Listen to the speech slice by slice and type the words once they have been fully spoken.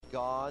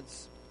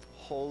God's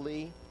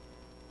holy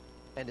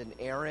and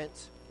inerrant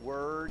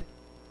word.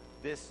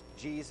 This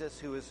Jesus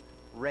who is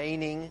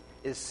reigning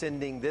is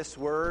sending this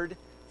word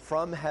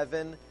from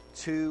heaven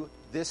to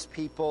this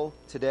people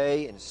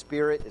today, and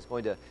Spirit is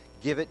going to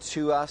give it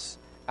to us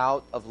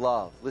out of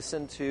love.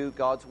 Listen to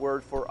God's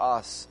word for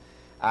us.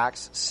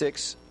 Acts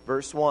 6,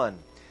 verse 1.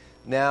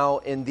 Now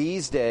in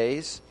these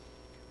days,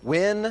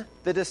 when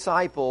the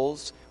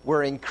disciples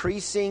were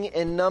increasing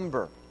in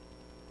number,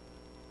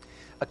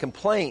 a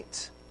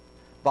complaint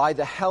by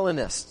the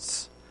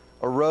Hellenists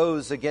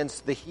arose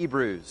against the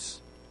Hebrews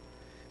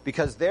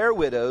because their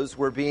widows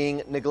were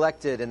being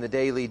neglected in the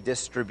daily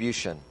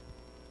distribution.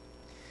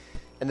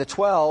 And the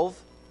 12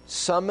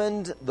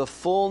 summoned the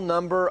full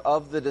number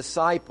of the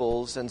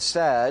disciples and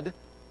said,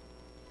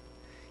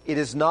 "It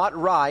is not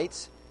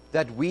right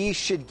that we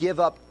should give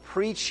up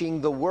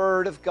preaching the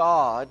word of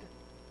God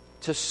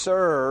to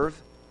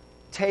serve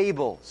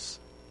tables.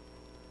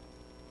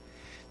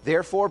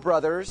 Therefore,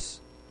 brothers,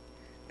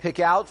 pick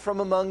out from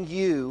among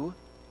you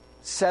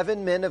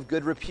 7 men of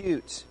good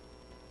repute,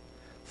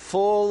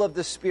 full of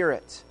the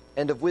Spirit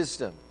and of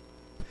wisdom,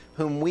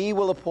 whom we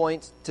will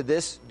appoint to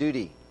this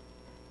duty.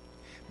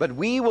 But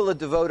we will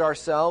devote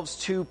ourselves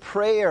to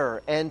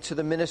prayer and to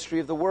the ministry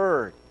of the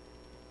word."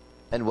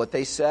 And what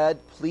they said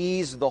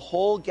pleased the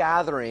whole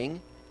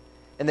gathering,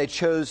 and they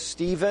chose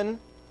Stephen,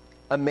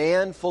 a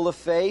man full of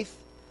faith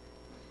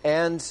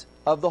and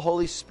of the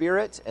Holy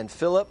Spirit, and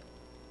Philip,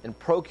 and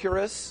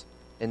Prochorus,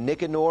 and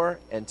Nicanor,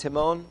 and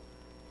Timon,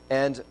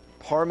 and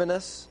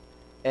Parmenas,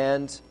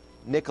 and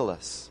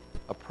Nicholas,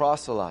 a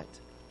proselyte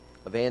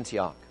of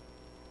Antioch.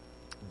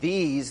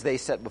 These they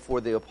set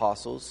before the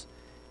apostles,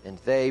 and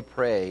they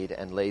prayed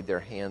and laid their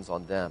hands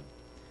on them.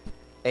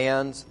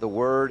 And the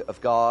word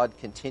of God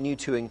continued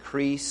to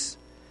increase,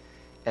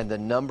 and the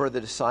number of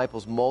the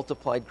disciples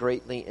multiplied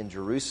greatly in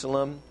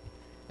Jerusalem,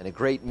 and a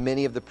great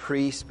many of the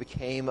priests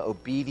became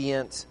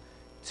obedient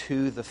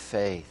to the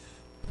faith.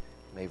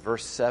 May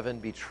verse 7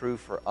 be true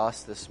for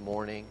us this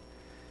morning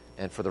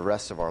and for the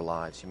rest of our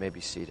lives. You may be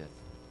seated.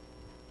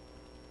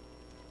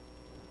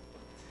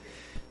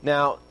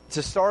 Now,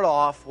 to start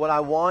off, what I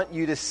want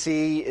you to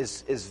see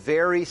is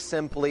very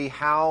simply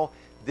how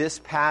this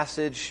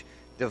passage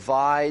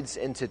divides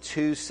into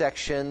 2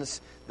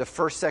 sections. The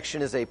first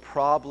section is a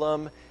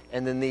problem,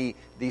 and then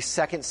the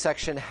second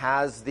section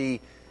has the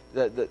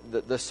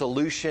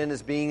solution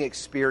is being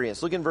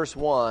experienced. Look in verse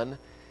 1.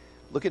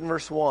 Look in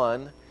verse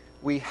 1.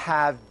 We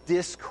have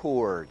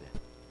discord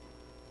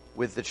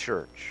with the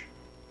church.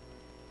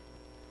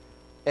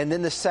 And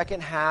then the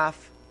second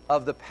half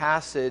of the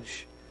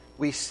passage,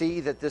 we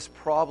see that this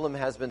problem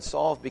has been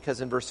solved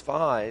because in verse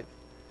 5,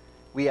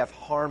 we have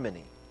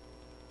harmony.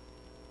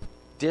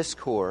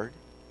 Discord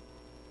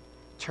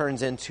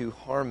turns into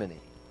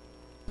harmony.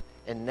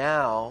 And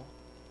now,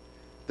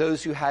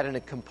 those who had a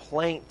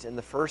complaint in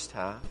the first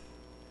half,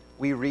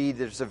 we read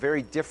there's a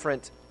very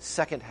different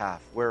second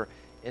half where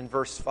in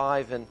verse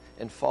 5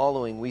 and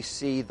following, we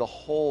see the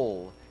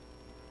whole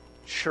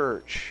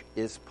church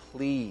is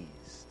pleased.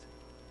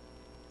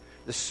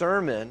 The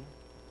sermon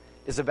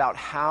is about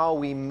how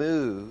we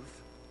move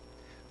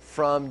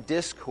from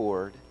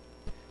discord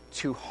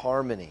to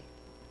harmony.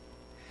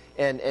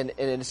 And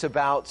it's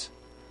about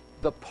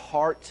the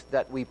part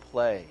that we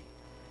play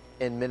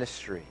in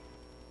ministry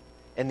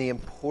and the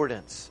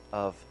importance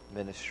of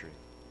ministry.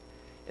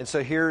 And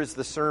so here is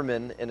the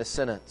sermon in a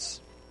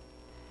sentence.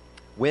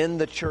 When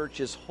the church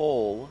is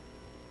whole,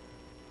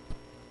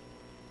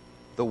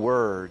 the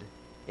word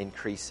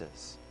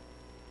increases.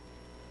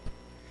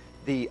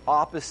 The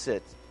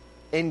opposite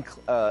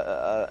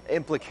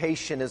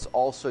implication is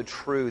also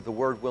true. The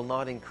word will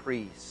not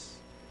increase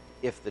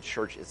if the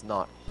church is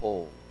not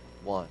whole,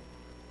 one,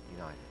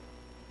 united.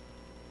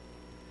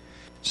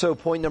 So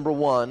point number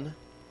 1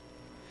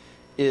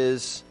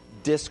 is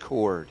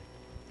discord.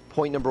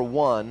 Point number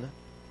 1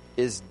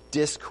 is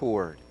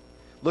discord.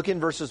 Look in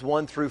verses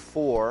 1 through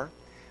 4.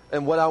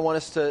 And what I want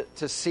us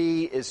to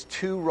see is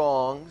 2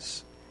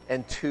 wrongs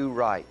and 2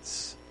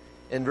 rights.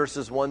 In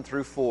verses 1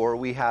 through 4,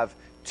 we have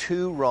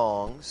 2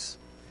 wrongs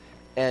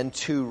and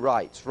 2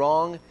 rights.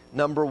 Wrong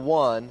number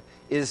 1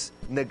 is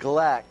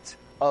neglect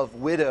of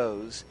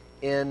widows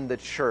in the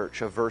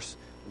church of verse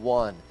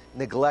 1.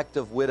 Neglect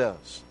of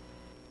widows.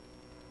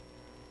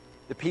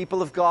 The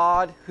people of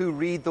God who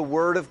read the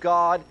Word of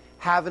God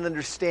have an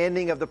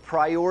understanding of the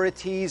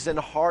priorities and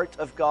heart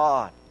of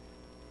God.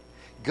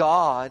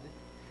 God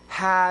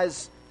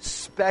has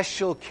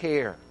special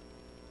care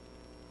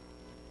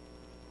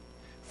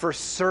for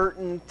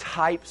certain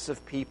types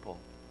of people.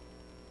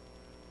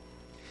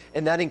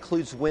 And that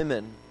includes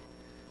women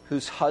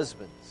whose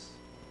husbands,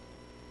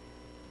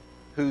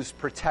 whose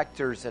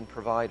protectors and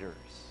providers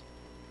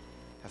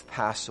have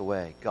passed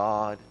away.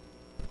 God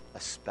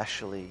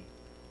especially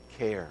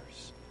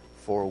cares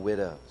for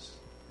widows.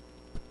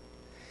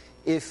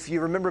 If you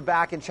remember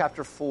back in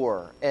chapter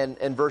 4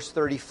 and verse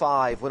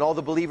 35, when all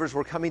the believers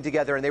were coming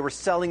together and they were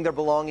selling their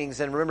belongings,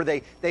 and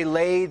remember they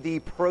laid the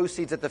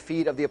proceeds at the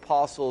feet of the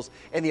apostles,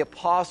 and the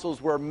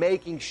apostles were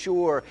making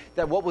sure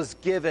that what was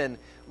given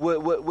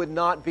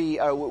would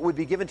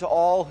be given to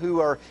all who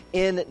are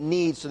in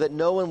need, so that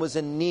no one was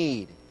in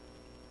need.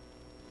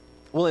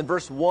 Well, in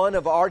verse 1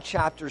 of our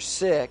chapter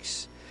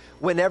 6,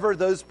 whenever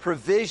those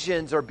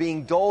provisions are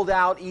being doled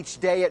out each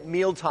day at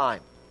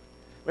mealtime,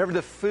 whenever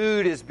the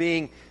food is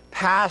being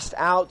passed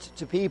out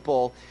to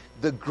people,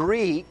 the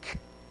Greek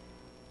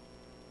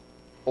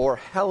or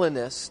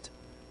Hellenist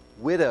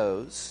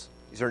widows,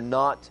 these are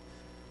not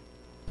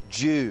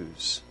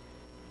Jews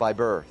by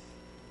birth,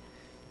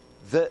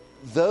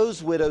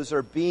 those widows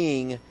are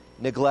being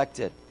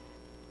neglected.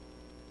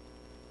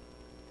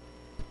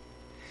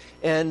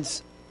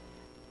 And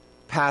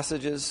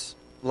passages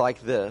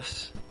like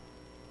this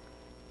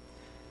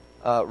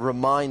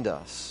remind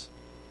us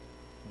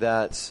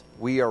that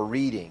we are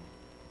reading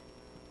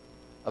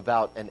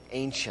about an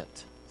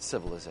ancient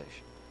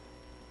civilization.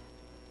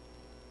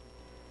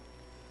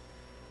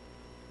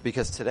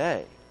 Because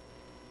today,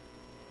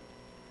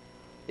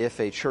 if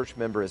a church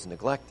member is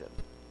neglected,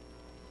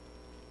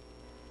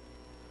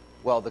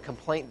 well, the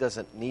complaint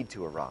doesn't need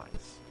to arise,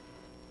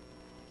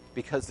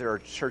 because there are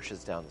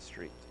churches down the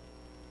street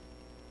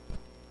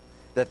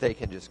that they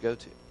can just go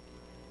to.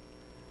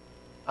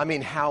 I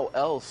mean, how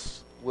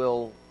else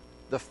will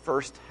the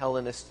first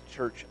Hellenist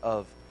church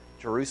of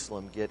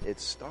Jerusalem get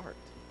its start,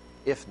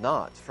 if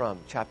not from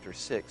chapter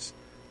 6,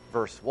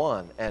 verse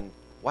 1? And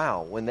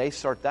wow, when they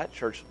start that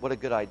church, what a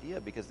good idea,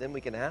 because then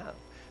we can have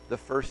the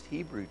first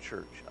Hebrew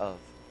church of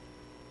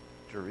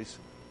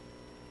Jerusalem.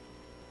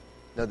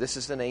 No, this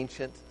is an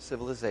ancient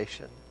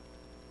civilization.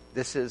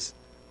 This is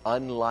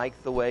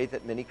unlike the way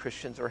that many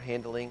Christians are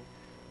handling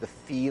the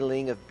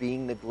feeling of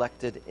being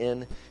neglected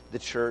in the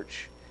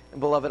church. And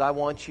beloved, I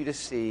want you to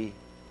see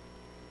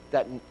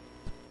that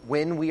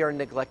when we are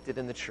neglected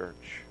in the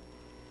church,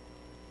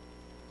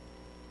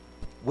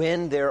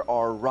 when there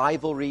are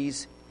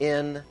rivalries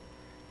in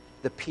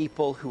the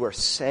people who are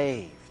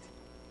saved,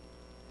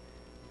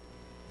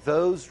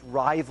 those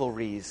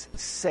rivalries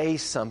say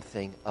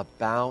something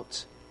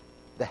about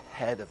the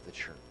head of the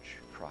church,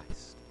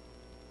 Christ.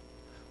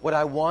 What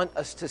I want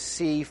us to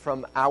see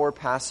from our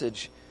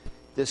passage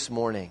this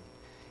morning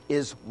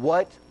is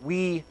what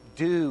we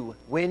do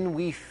when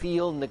we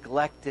feel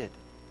neglected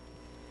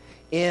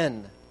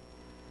in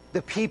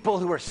the people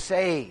who are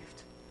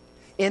saved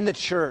in the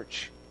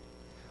church.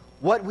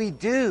 What we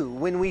do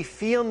when we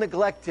feel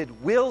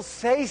neglected will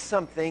say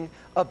something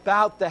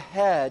about the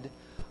head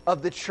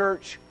of the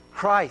church,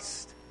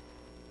 Christ.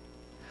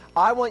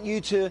 I want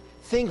you to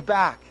think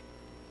back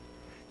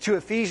to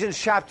Ephesians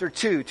chapter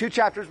 2. 2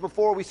 chapters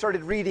before, we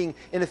started reading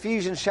in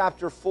Ephesians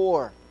chapter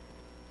 4.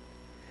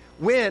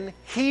 When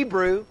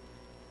Hebrew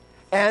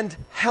and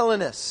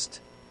Hellenist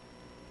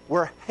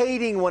were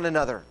hating one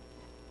another.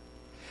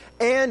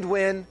 And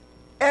when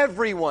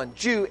everyone,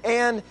 Jew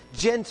and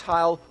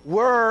Gentile,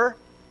 were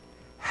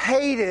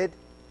hated,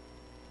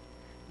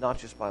 not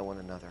just by one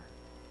another,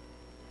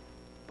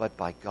 but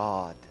by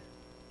God.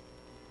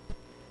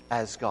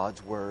 As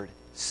God's word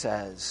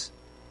says,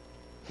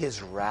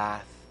 His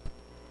wrath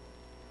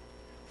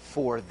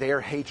for their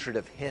hatred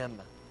of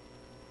Him,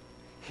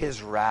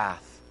 His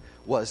wrath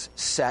was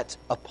set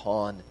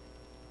upon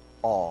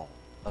all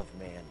of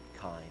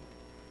mankind.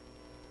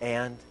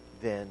 And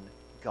then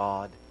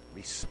God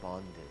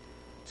responded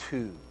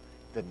to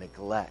the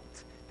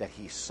neglect that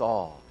He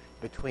saw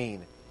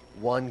between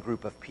one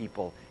group of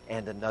people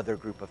and another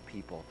group of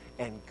people.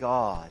 And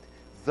God,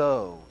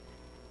 though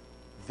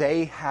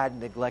they had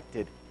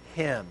neglected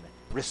Him,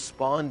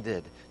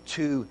 responded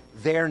to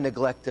their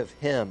neglect of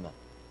Him.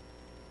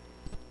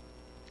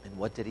 And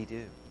what did He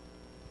do?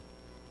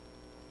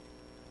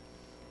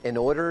 In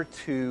order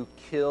to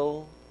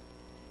kill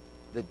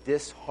the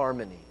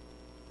disharmony,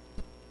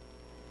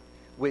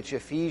 which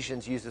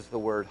Ephesians uses the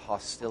word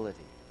hostility,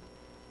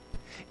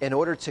 in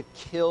order to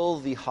kill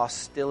the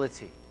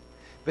hostility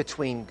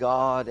between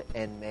God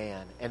and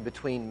man, and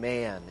between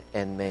man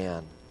and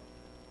man,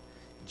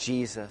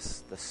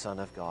 Jesus, the Son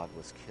of God,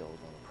 was killed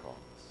on the cross.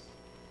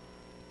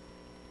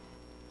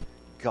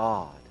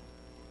 God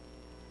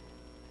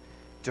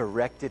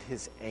directed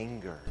His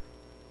anger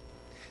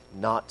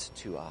not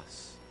to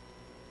us,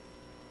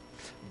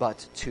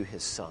 but to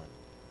His Son.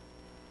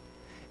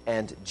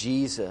 And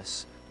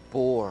Jesus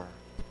bore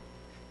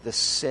the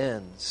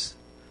sins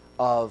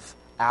of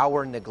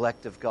our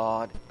neglect of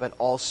God, but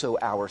also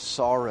our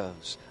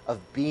sorrows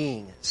of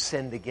being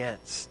sinned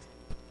against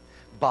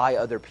by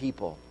other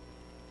people.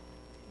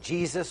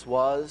 Jesus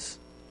was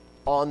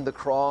on the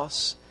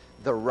cross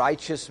the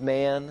righteous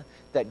man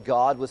that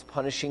God was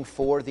punishing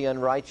for the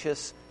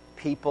unrighteous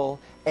people,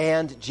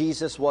 and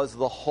Jesus was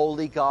the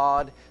holy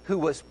God who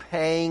was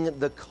paying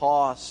the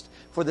cost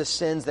for the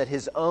sins that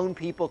His own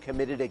people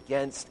committed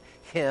against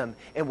him.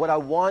 And what I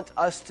want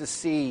us to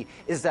see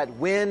is that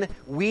when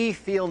we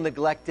feel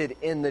neglected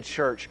in the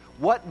church,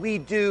 what we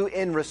do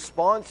in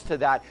response to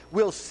that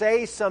will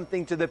say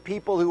something to the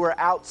people who are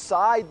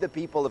outside the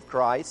people of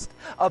Christ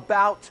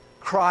about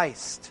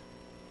Christ.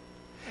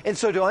 And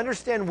so to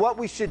understand what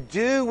we should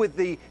do with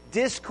the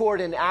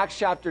discord in Acts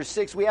chapter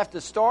 6, we have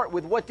to start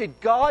with what did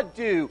God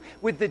do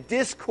with the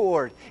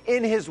discord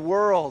in his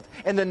world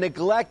and the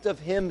neglect of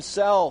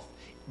himself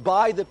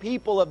by the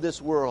people of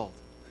this world.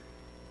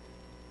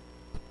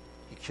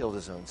 He killed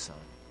his own son.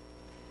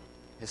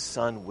 His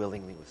son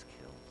willingly was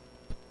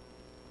killed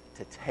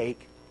to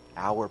take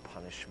our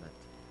punishment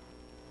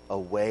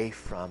away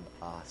from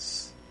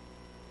us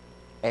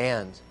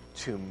and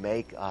to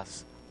make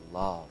us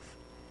love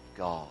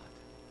God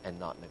and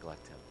not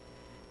neglect him,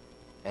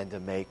 and to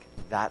make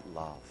that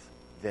love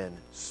then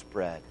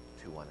spread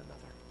to one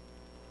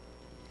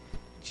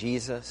another.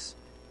 Jesus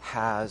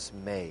has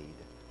made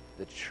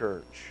the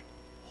church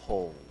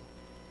whole,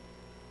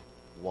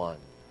 one,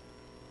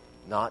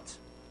 not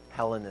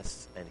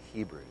Hellenists and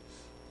Hebrews,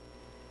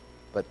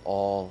 but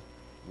all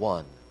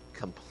one,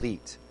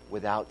 complete,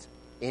 without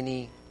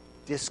any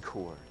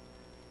discord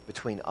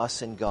between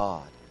us and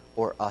God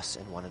or us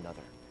and one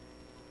another.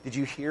 Did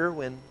you hear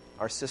when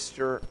our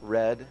sister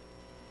read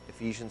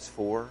Ephesians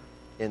 4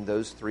 in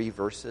those 3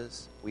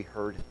 verses? We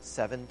heard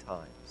 7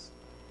 times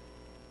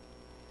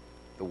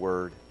the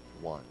word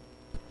one.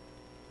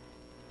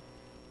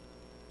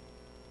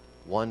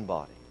 One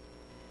body,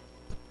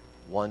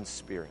 one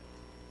Spirit,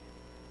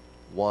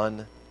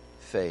 one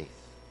faith,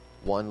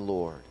 one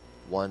Lord,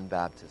 one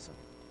baptism,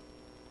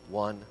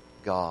 one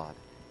God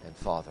and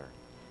Father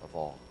of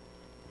all.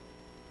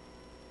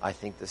 I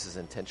think this is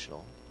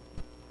intentional,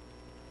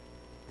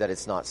 that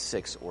it's not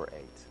 6 or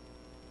 8.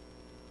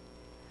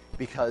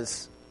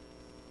 Because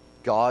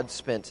God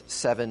spent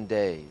 7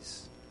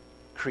 days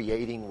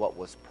creating what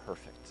was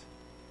perfect,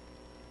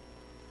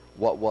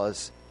 what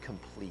was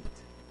complete.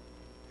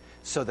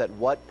 So that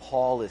what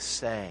Paul is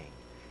saying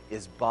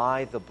is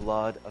by the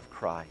blood of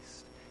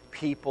Christ,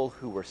 people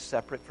who were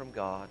separate from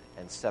God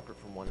and separate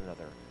from one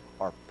another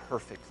are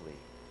perfectly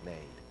made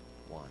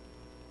one.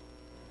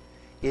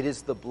 It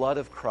is the blood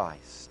of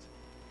Christ.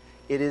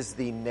 It is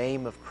the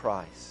name of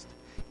Christ.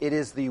 It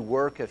is the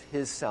work of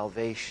his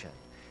salvation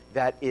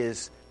that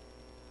is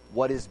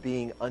what is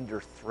being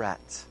under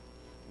threat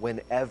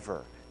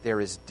whenever there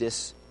is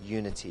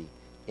disunity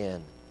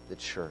in the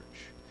church.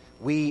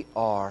 We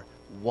are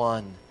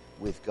one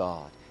with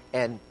God,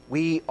 and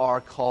we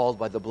are called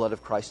by the blood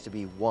of Christ to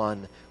be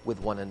one with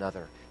one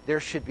another.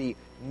 There should be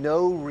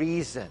no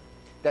reason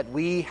that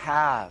we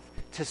have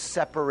to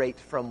separate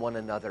from one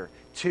another,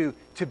 to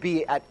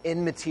be at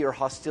enmity or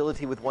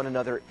hostility with one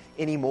another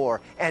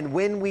anymore. And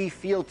when we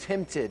feel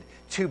tempted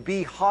to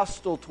be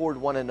hostile toward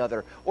one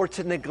another or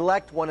to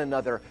neglect one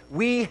another,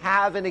 we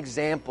have an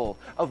example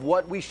of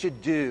what we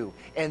should do,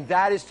 and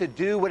that is to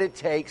do what it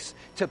takes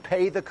to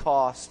pay the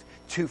cost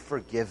to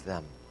forgive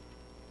them.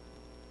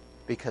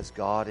 Because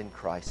God in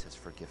Christ has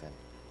forgiven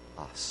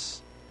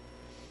us.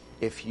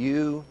 If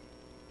you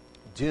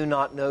do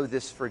not know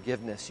this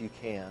forgiveness, you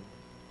can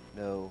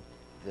know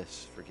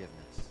this forgiveness.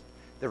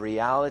 The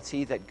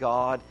reality that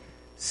God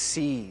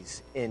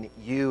sees in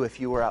you if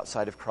you are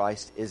outside of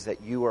Christ is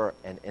that you are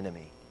an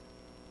enemy.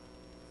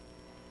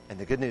 And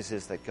the good news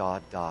is that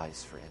God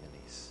dies for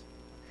enemies.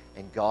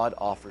 And God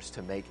offers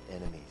to make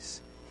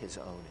enemies his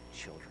own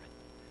children.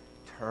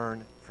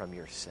 Turn from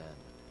your sin.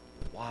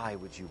 Why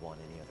would you want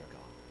any other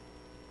God?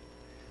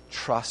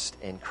 Trust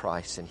in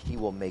Christ, and he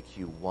will make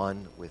you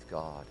one with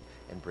God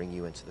and bring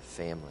you into the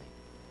family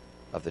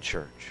of the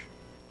church.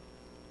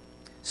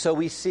 So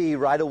we see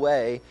right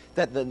away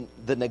that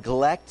the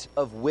neglect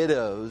of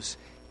widows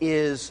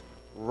is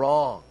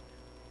wrong.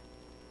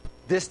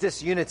 This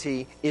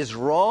disunity is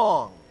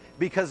wrong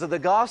because of the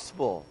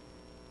gospel.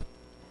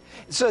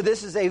 So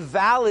this is a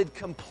valid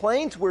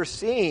complaint we're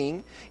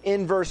seeing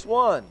in verse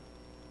 1.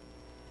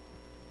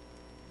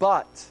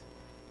 But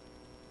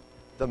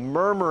the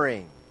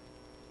murmuring,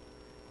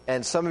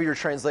 and some of your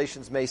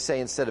translations may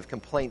say instead of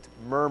complaint,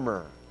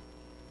 murmur,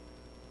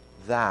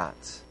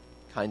 that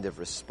kind of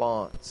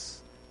response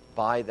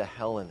by the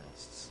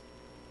Hellenists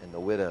and the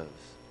widows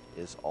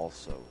is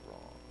also wrong.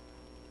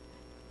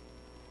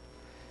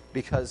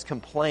 Because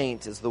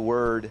complaint is the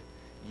word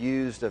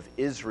used of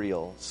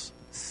Israel's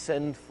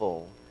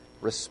sinful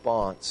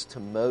response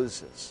to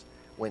Moses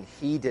when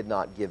he did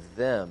not give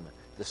them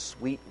the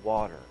sweet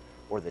water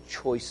or the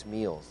choice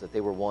meals that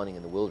they were wanting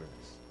in the wilderness.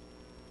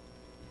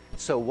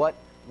 So what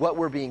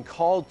we're being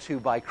called to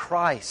by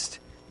Christ,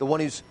 the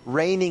one who's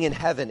reigning in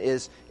heaven,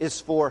 is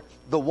for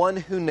the one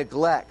who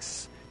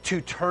neglects to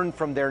turn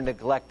from their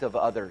neglect of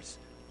others.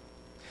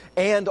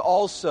 And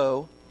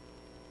also,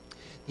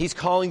 he's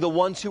calling the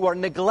ones who are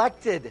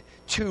neglected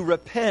to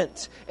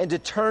repent and to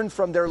turn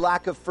from their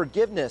lack of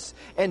forgiveness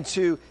and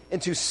to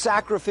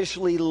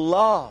sacrificially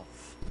love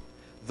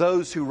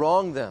those who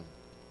wrong them.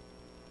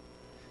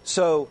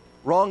 So,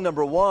 wrong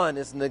number 1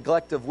 is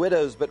neglect of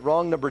widows, but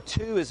wrong number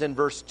 2 is in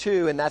verse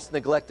 2, and that's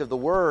neglect of the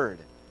word.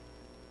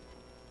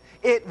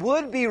 It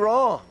would be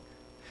wrong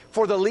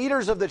for the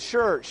leaders of the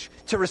church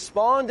to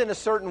respond in a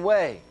certain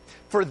way,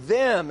 for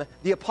them,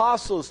 the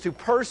apostles, to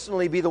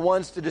personally be the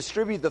ones to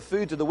distribute the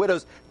food to the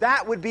widows.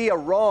 That would be a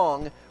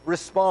wrong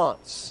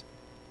response.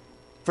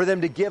 For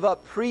them to give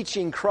up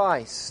preaching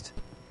Christ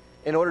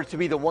in order to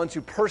be the ones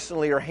who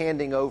personally are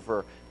handing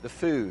over the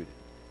food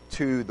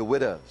to the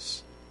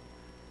widows.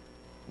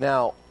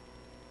 Now,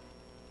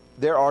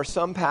 there are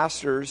some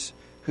pastors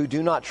who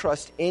do not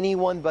trust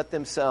anyone but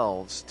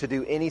themselves to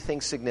do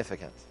anything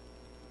significant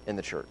in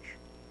the church.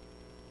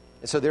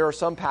 And so there are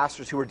some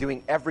pastors who are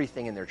doing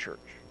everything in their church.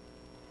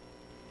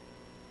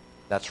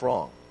 That's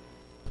wrong.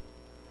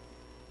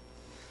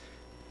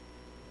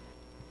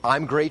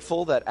 I'm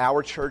grateful that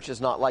our church is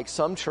not like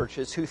some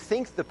churches who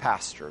think the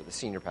pastor, the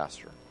senior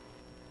pastor,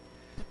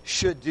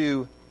 should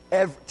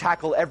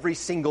tackle every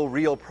single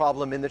real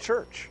problem in the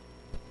church.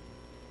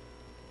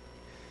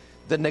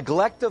 The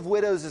neglect of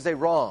widows is a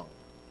wrong,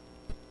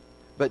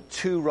 but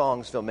two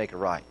wrongs don't make a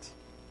right.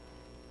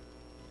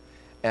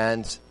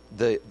 And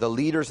the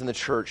leaders in the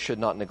church should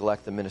not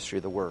neglect the ministry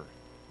of the word.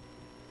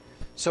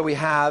 So we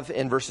have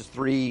in verses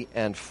 3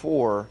 and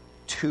 4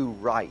 two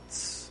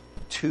rights.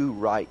 Two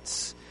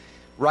rights.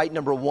 Right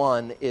number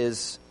one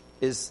is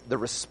the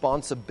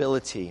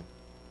responsibility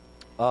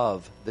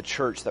of the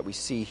church that we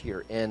see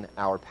here in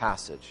our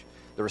passage.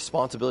 The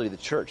responsibility of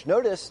the church.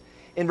 Notice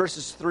in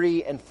verses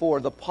 3 and 4,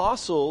 the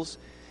apostles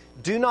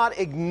do not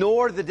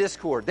ignore the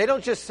discord. They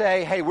don't just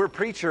say, hey, we're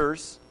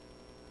preachers,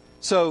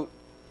 so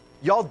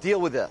y'all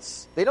deal with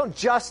this. They don't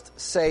just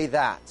say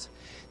that.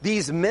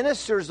 These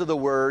ministers of the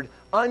word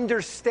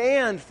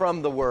understand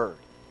from the word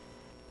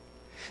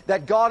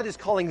that God is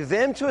calling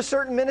them to a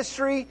certain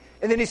ministry,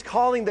 and then he's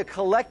calling the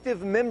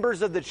collective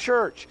members of the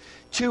church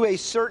to a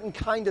certain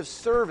kind of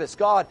service.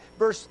 God,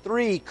 verse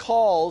 3,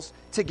 calls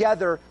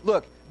together,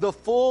 look, the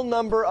full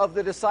number of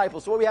the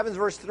disciples. So what we have in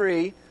verse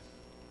 3,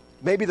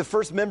 maybe the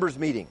first members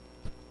meeting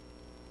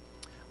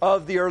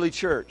of the early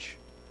church.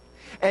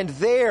 And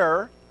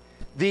there,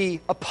 the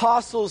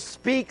apostles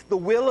speak the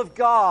will of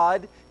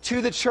God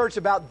to the church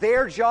about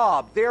their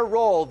job, their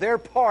role, their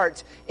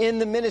part in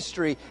the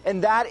ministry.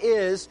 And that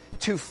is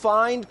to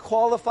find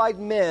qualified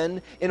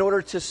men in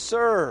order to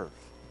serve.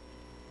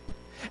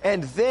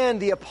 And then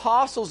the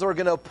apostles are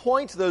going to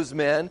appoint those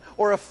men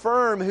or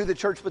affirm who the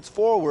church puts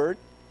forward,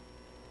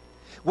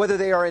 whether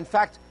they are in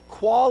fact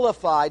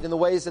qualified in the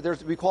ways that they're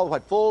to be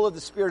qualified, full of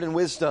the Spirit and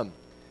wisdom,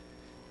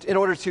 in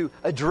order to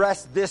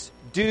address this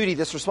duty,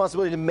 this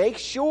responsibility, to make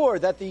sure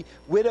that the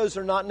widows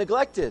are not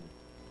neglected.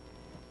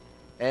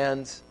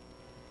 And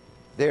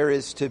there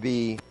is to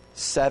be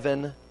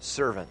 7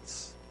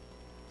 servants.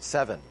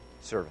 7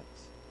 servants.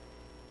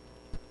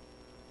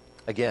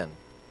 Again,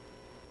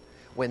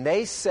 when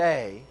they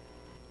say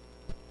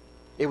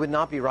it would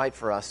not be right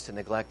for us to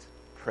neglect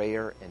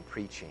prayer and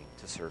preaching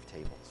to serve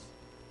tables,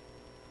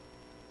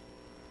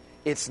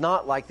 it's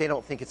not like they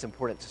don't think it's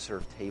important to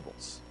serve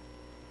tables.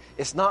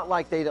 It's not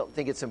like they don't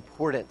think it's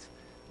important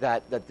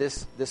that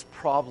this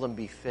problem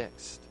be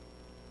fixed.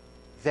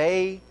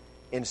 They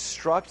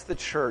instruct the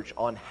church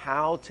on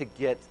how to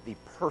get the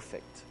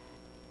perfect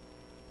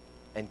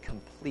and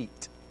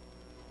complete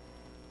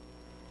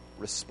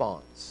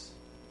response.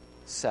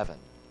 7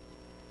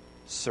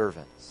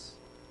 servants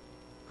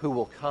who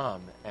will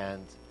come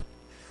and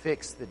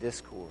fix the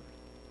discord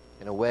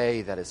in a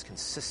way that is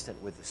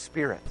consistent with the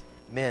Spirit.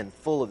 Men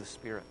full of the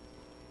Spirit.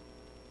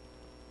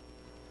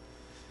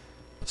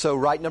 So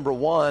right number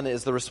 1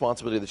 is the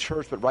responsibility of the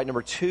church, but right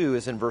number 2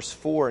 is in verse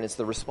 4, and it's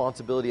the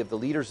responsibility of the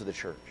leaders of the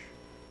church.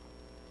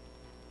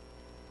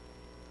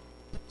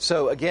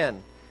 So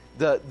again,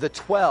 the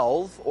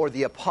 12 or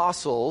the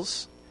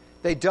apostles,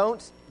 they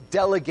don't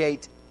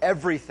delegate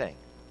everything.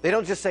 They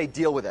don't just say,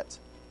 deal with it.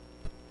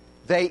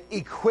 They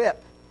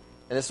equip,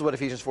 and this is what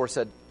Ephesians 4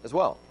 said as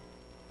well.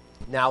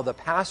 Now the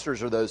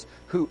pastors are those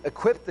who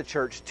equip the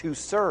church to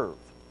serve,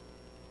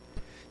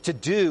 to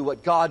do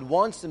what God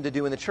wants them to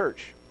do in the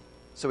church.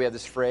 So we have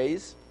this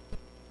phrase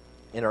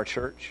in our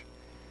church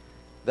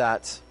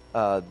that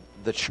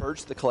the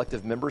church, the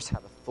collective members,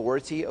 have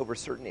authority over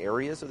certain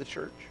areas of the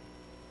church.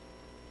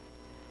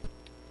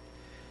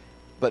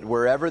 But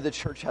wherever the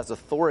church has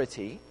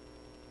authority,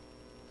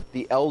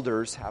 the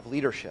elders have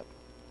leadership.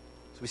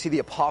 So we see the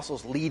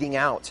apostles leading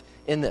out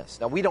in this.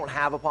 Now, we don't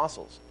have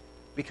apostles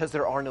because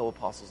there are no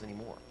apostles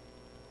anymore.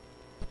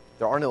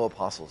 There are no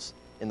apostles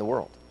in the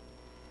world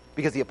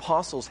because the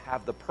apostles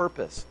have the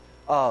purpose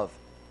of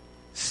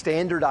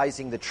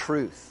standardizing the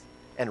truth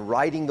and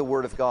writing the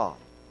Word of God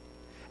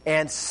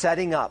and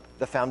setting up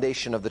the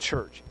foundation of the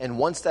church. And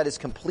once that is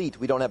complete,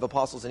 we don't have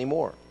apostles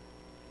anymore.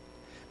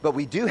 But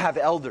we do have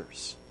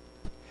elders.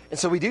 And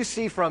so we do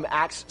see from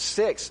Acts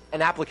 6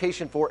 an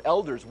application for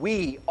elders.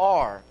 We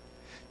are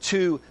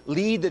to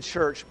lead the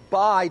church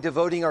by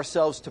devoting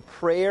ourselves to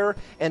prayer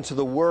and to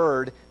the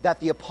Word that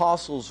the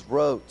apostles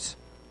wrote.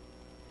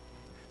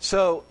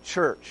 So,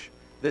 church,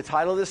 the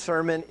title of this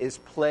sermon is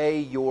Play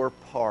Your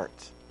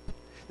Part.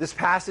 This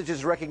passage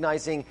is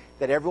recognizing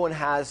that everyone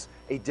has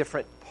a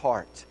different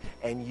part.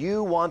 And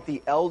you want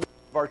the elders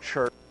of our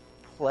church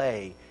to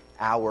play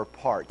our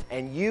part.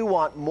 And you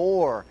want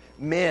more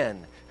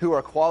men who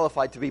are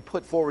qualified to be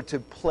put forward to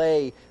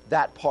play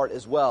that part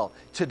as well,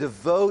 to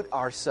devote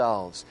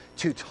ourselves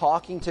to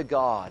talking to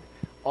God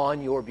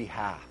on your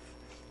behalf,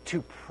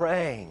 to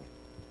praying.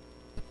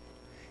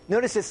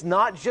 Notice it's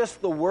not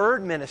just the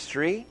word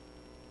ministry,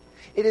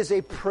 it is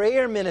a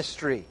prayer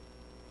ministry.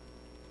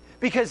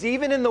 Because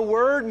even in the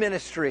word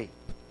ministry,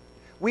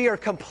 we are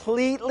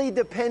completely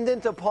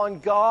dependent upon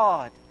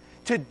God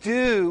to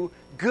do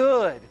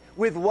good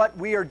with what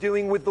we are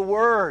doing with the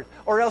word,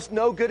 or else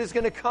no good is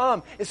going to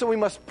come. And so we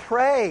must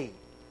pray.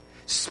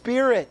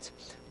 Spirit,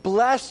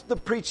 bless the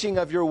preaching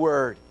of your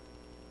word.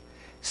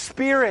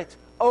 Spirit,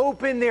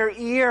 open their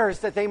ears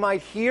that they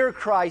might hear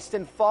Christ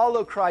and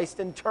follow Christ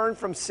and turn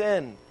from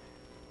sin.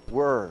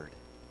 Word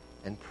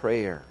and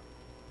prayer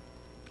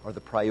are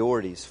the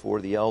priorities for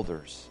the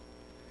elders.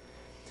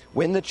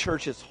 When the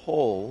church is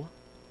whole,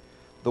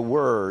 the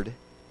word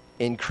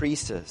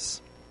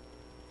increases.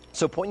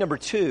 So point number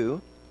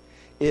 2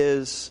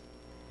 is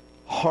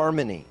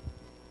harmony.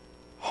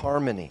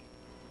 Harmony.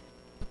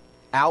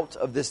 Out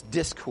of this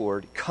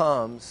discord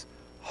comes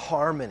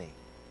harmony.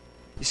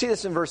 You see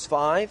this in verse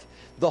 5?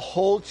 The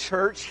whole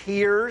church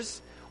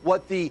hears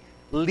what the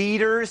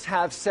leaders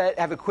have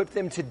equipped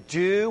them to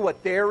do,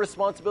 what their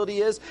responsibility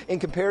is in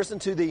comparison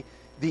to the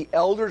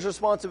elders'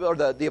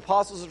 responsibility, or the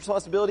apostles'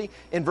 responsibility.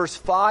 In verse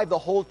 5, the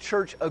whole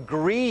church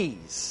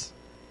agrees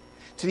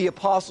to the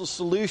apostles'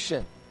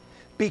 solution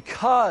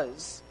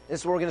because, this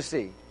is what we're going to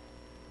see,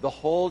 the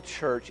whole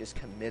church is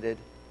committed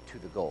to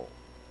the goal.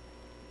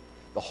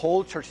 The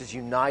whole church is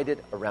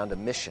united around a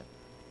mission.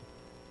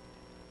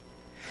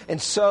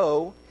 And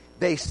so,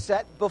 they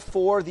set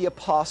before the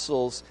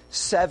apostles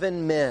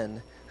 7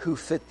 men who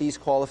fit these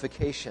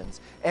qualifications.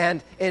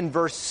 And in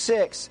verse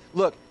 6,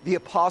 look, the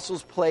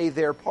apostles play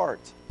their part.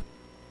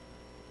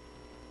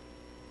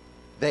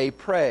 They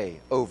pray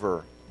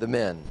over the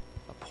men,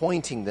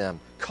 appointing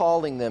them,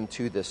 calling them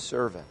to this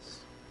service.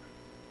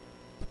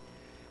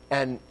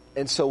 And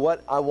so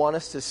what I want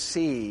us to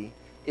see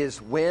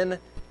is when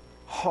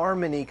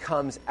harmony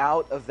comes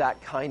out of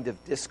that kind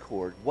of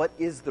discord, what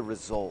is the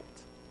result?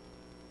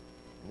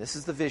 And this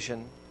is the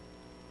vision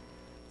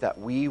that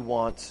we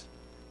want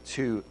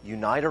to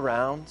unite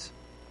around,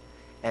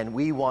 and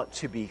we want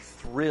to be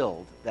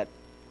thrilled that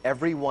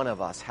every one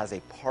of us has a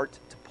part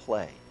to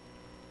play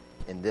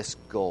in this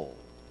goal.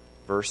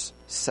 Verse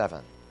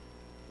 7.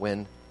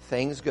 When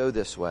things go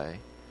this way,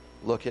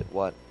 look at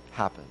what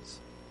happens.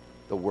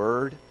 The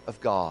word of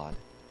God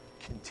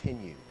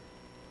continued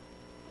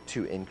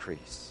to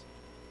increase,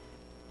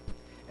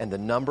 and the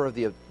number of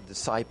the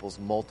disciples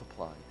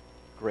multiplied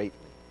greatly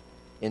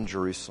in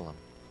Jerusalem,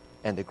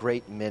 and a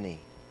great many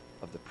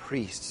of the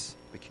priests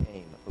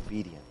became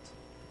obedient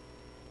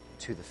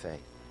to the faith.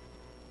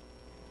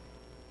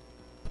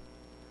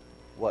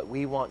 What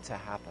we want to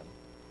happen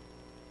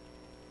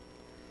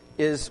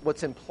is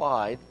what's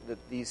implied, that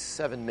these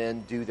 7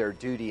 men do their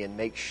duty and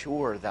make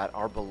sure that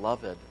our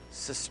beloved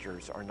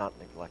sisters are not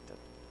neglected.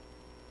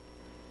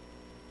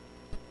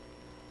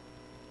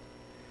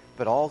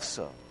 But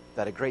also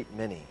that a great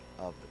many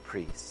of the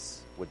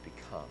priests would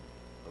become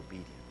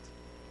obedient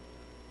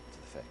to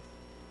the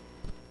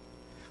faith.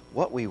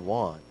 What we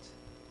want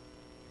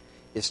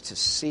is to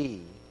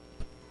see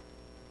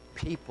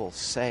people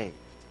saved.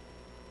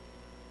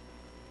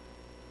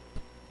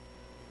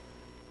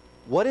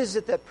 What is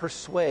it that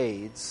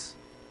persuades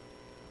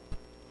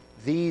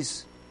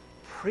these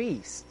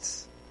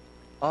priests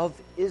of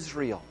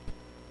Israel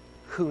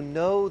who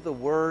know the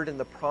word and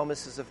the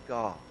promises of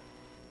God,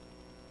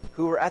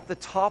 who are at the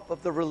top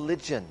of the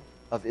religion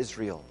of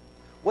Israel?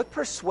 What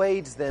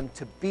persuades them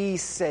to be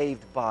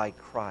saved by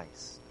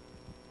Christ?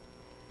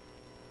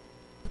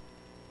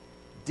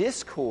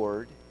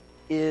 Discord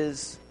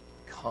is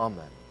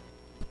common.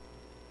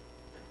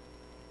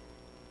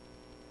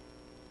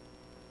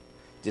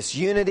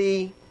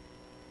 Disunity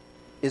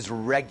is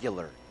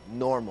regular,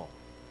 normal.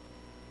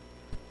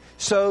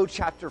 So,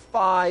 chapter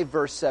 5,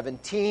 verse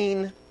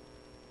 17,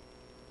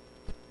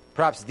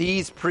 perhaps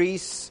these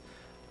priests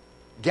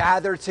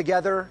gather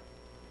together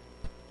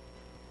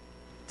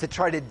to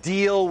try to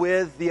deal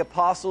with the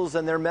apostles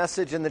and their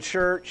message in the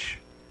church.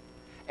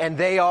 And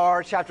they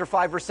are, chapter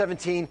 5, verse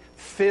 17,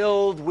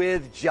 filled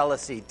with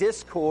jealousy,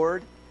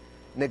 discord,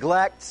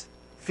 neglect,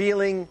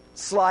 feeling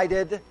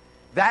slighted.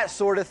 That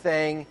sort of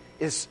thing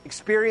is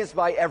experienced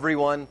by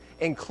everyone,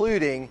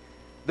 including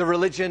the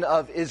religion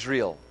of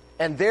Israel.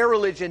 And their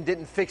religion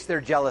didn't fix their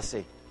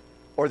jealousy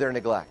or their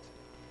neglect.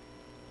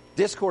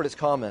 Discord is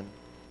common.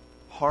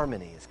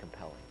 Harmony is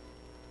compelling.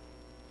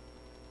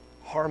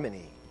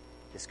 Harmony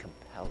is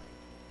compelling.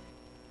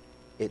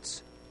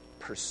 It's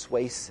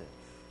persuasive.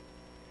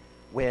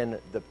 When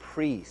the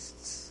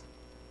priests,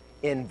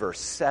 in verse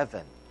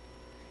 7,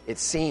 it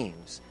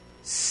seems,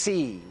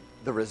 see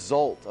the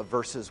result of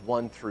verses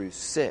 1 through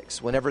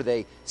 6, whenever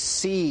they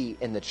see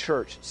in the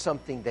church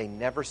something they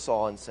never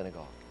saw in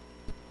synagogue,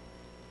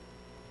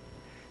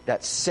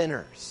 that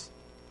sinners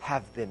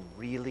have been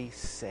really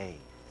saved.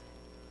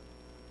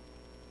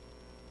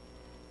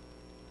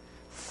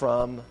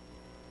 from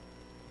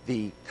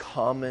the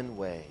common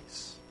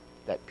ways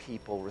that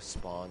people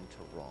respond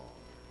to wrong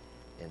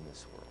in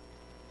this world.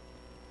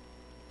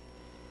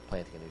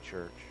 Planting a new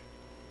church,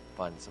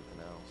 finding something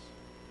else.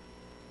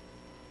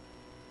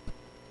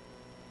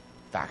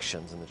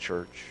 Factions in the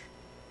church.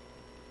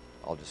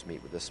 I'll just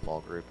meet with this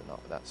small group and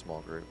not with that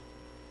small group.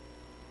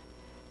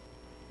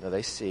 No,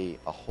 they see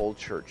a whole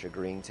church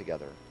agreeing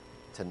together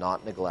to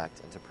not neglect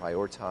and to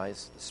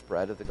prioritize the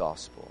spread of the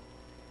gospel.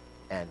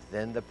 And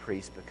then the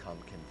priests become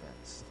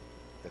convinced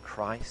the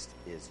Christ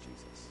is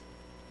Jesus.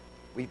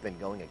 We've been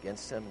going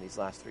against him in these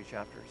last 3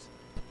 chapters.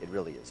 It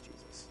really is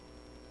Jesus.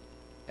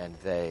 And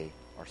they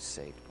are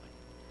saved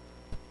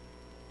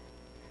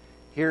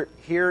by him.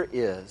 Here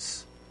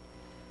is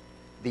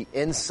the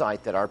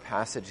insight that our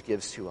passage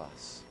gives to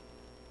us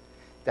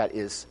that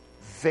is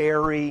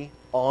very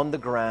on the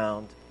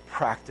ground,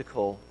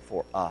 practical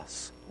for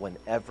us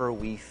whenever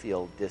we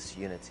feel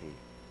disunity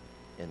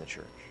in the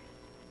church.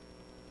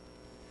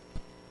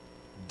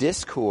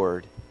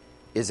 Discord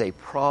is a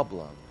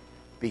problem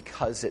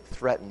because it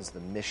threatens the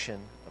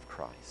mission of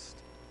Christ.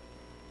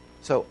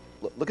 So,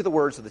 look at the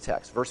words of the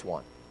text. Verse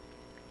 1.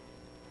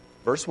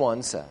 Verse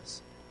 1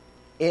 says,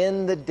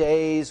 in the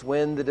days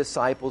when the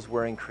disciples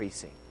were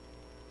increasing.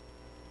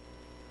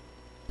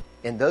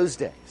 In those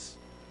days,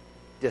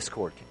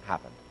 discord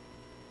happened.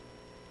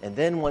 And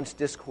then once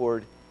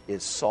discord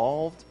is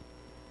solved,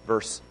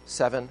 verse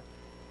 7,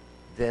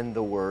 then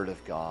the word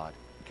of God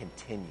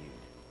continued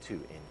to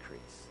increase.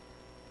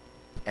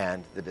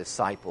 And the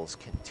disciples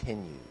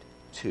continued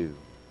to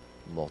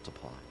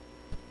multiply.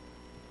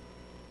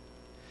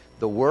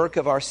 The work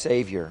of our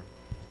Savior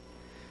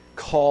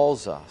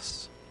calls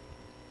us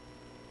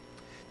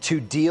to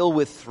deal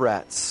with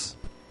threats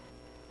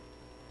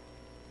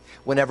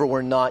whenever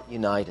we're not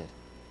united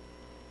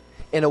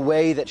in a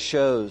way that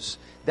shows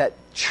that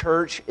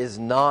church is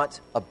not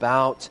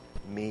about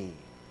me.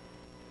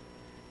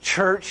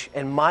 Church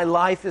and my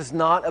life is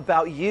not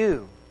about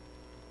you.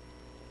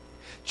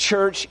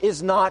 Church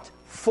is not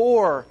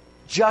for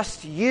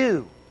just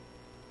you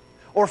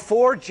or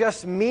for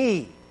just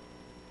me.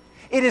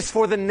 It is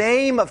for the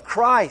name of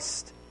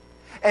Christ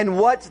and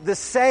what the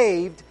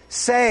saved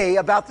say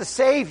about the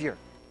Savior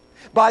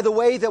by the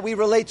way that we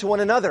relate to one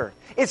another.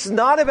 It's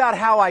not about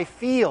how I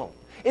feel.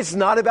 It's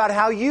not about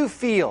how you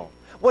feel.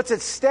 What's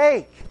at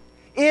stake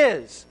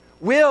is,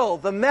 will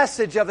the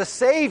message of a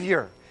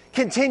Savior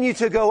continue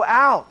to go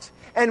out?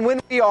 And when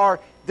we are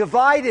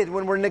divided,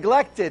 when we're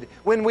neglected,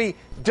 when we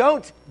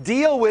don't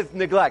deal with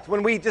neglect,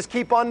 when we just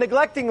keep on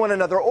neglecting one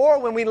another, or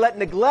when we let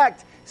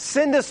neglect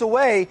send us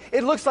away,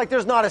 it looks like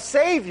there's not a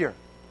Savior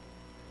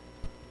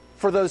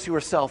for those who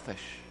are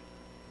selfish,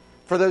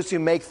 for those who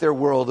make their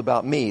world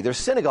about me. There's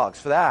synagogues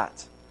for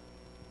that.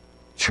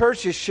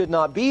 Churches should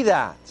not be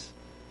that.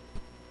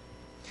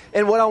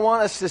 And what I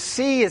want us to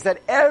see is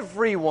that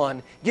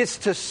everyone gets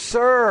to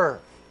serve.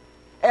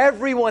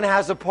 Everyone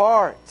has a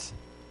part.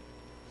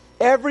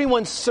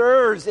 Everyone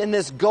serves in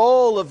this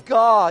goal of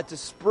God to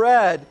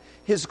spread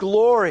His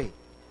glory.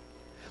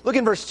 Look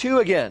in verse 2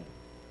 again.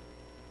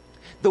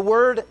 The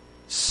word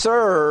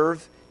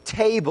serve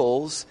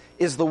tables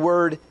is the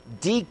word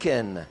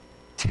deacon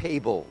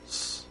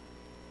tables.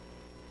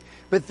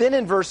 But then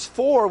in verse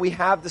 4 we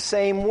have the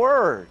same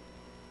word.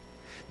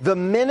 The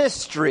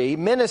ministry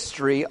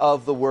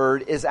of the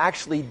word is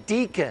actually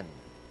deacon.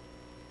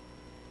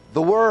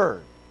 The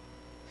word.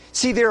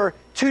 See, there are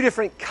 2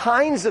 different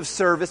kinds of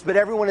service, but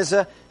everyone is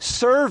a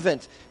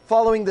servant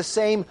following the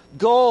same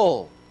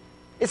goal.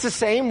 It's the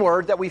same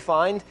word that we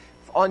find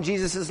on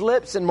Jesus'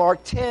 lips in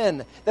Mark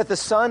 10, that the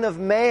Son of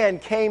Man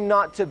came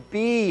not to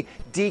be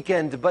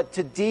deaconed, but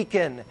to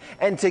deacon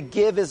and to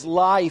give His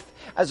life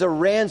as a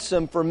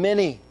ransom for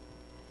many.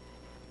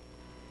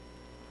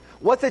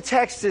 What the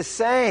text is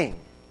saying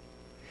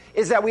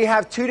is that we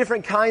have 2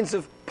 different kinds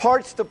of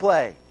parts to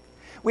play.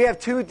 We have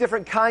 2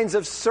 different kinds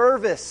of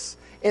service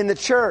in the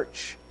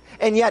church.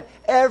 And yet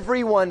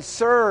everyone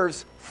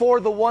serves for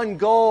the one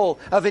goal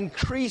of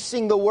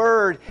increasing the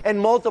word and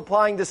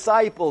multiplying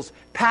disciples.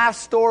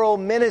 Pastoral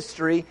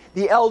ministry,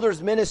 the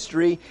elders'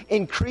 ministry,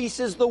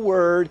 increases the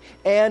word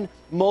and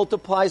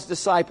multiplies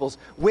disciples.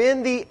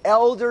 When the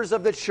elders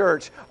of the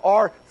church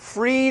are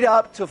freed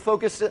up to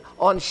focus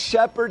on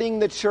shepherding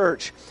the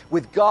church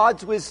with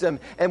God's wisdom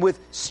and with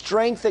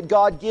strength that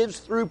God gives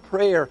through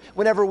prayer,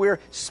 whenever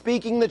we're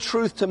speaking the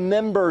truth to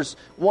members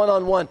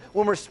one-on-one,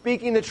 when we're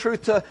speaking the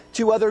truth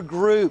to other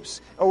groups,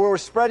 or when we're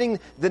spreading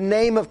the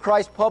name of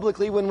Christ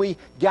publicly when we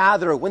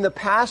gather, when the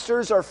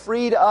pastors are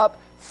freed up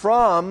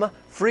from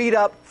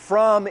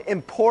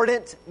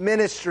important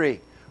ministry,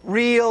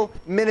 real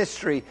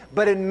ministry,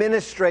 but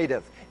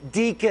administrative,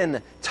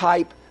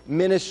 deacon-type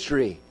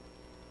ministry,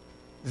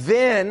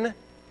 then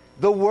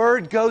the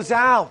word goes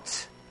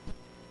out.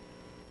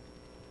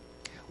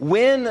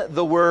 When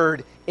the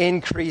word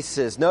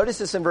increases, notice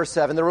this in verse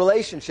 7, the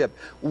relationship.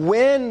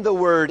 When the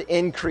word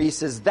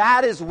increases,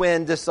 that is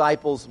when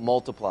disciples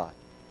multiply.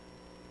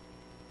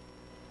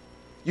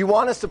 You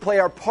want us to play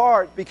our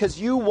part because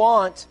you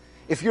want,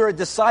 if you're a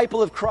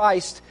disciple of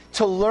Christ,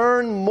 to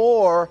learn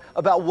more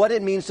about what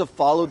it means to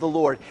follow the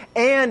Lord.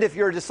 And if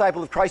you're a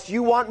disciple of Christ,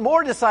 you want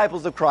more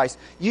disciples of Christ.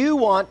 You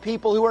want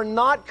people who are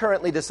not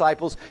currently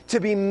disciples to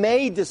be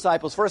made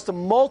disciples, for us to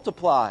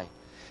multiply,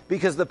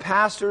 because the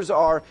pastors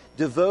are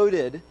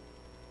devoted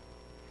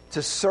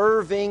to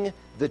serving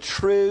the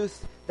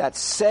truth that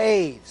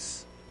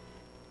saves.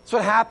 That's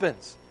what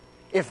happens.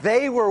 If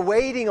they were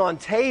waiting on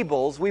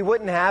tables, we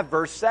wouldn't have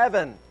verse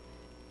 7.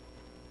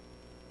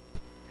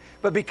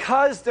 But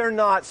because they're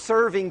not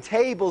serving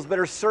tables, but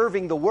are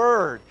serving the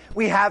Word,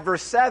 we have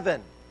verse 7.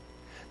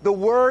 The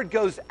Word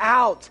goes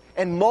out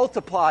and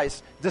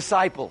multiplies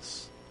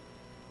disciples.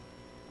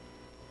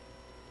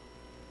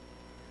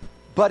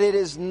 But it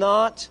is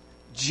not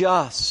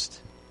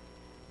just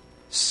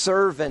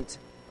servant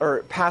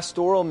or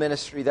pastoral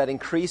ministry that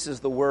increases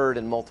the Word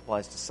and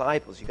multiplies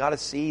disciples. You've got to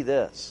see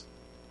this.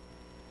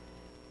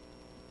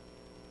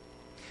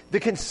 The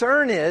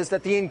concern is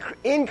that the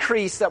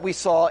increase that we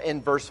saw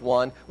in verse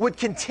 1 would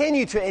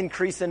continue to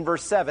increase in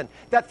verse 7.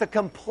 That the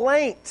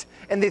complaint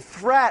and the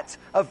threat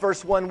of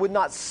verse 1 would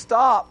not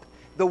stop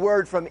the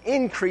word from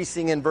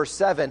increasing in verse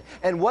 7.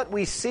 And what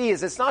we see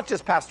is it's not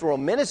just pastoral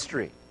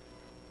ministry.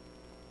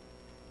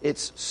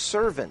 It's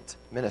servant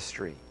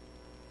ministry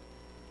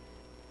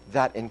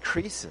that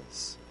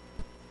increases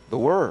the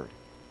word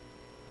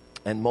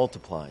and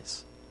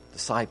multiplies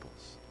disciples.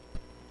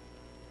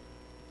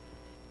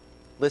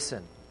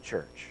 Listen,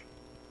 church.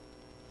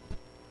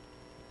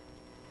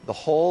 The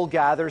whole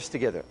gathers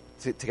together.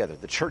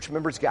 The church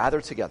members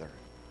gather together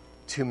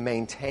to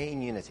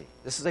maintain unity.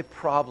 This is a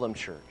problem,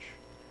 church.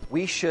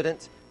 We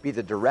shouldn't be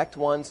the direct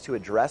ones to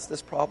address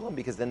this problem,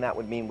 because then that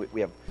would mean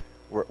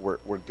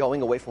we're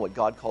going away from what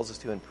God calls us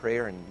to in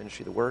prayer and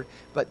ministry of the word.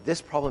 But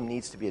this problem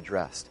needs to be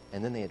addressed,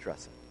 and then they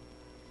address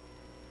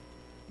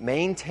it.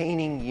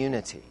 Maintaining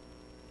unity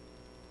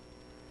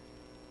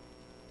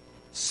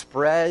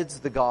spreads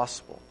the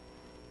gospel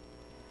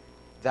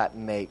that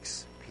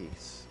makes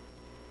peace.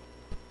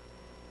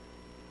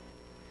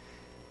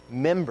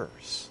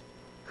 Members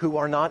who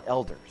are not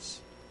elders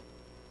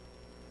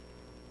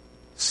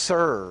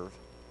serve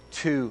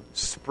to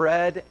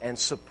spread and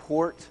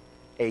support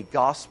a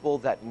gospel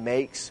that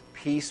makes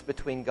peace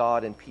between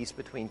God and peace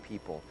between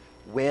people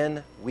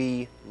when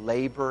we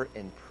labor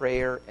in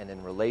prayer and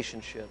in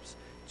relationships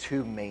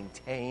to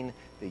maintain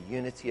the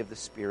unity of the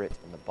Spirit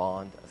and the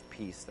bond of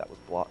peace that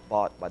was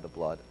bought by the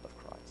blood of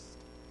Christ.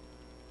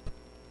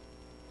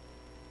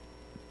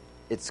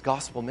 It's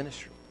gospel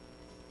ministry.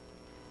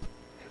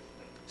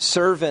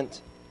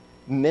 Servant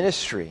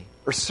ministry,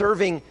 or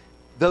serving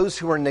those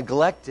who are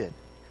neglected,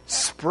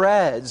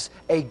 spreads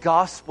a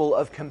gospel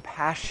of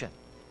compassion.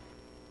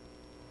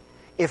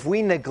 If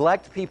we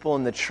neglect people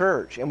in the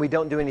church and we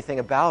don't do anything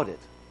about it,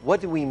 what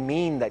do we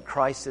mean that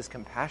Christ is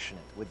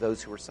compassionate with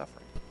those who are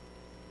suffering?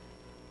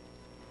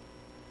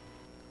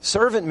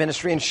 Servant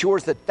ministry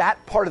ensures that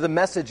that part of the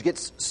message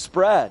gets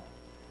spread.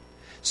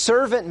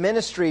 Servant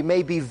ministry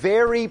may be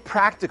very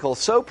practical,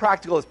 so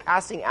practical as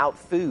passing out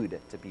food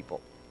to people.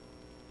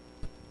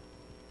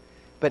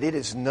 But it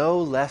is no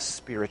less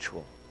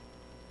spiritual.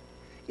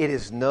 It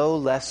is no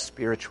less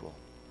spiritual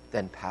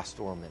than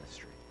pastoral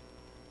ministry.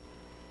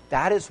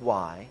 That is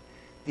why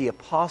the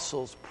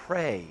apostles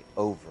pray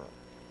over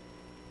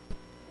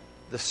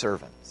the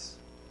servants.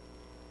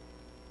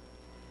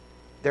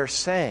 They're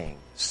saying,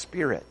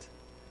 Spirit,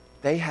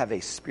 they have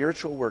a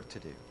spiritual work to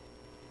do.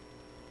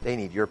 They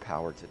need your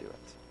power to do it.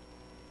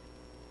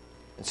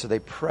 And so they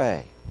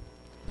pray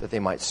that they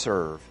might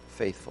serve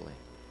faithfully.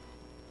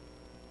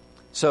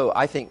 So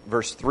I think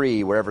verse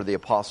 3, wherever the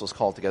apostles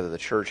call together the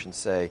church and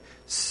say,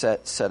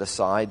 set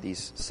aside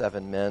these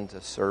 7 men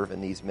to serve in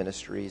these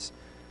ministries,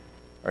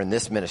 or in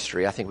this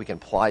ministry, I think we can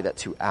apply that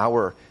to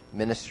our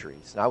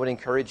ministries. And I would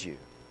encourage you,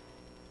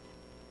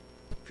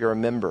 if you're a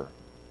member,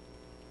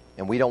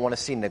 and we don't want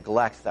to see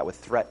neglect that would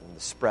threaten the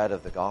spread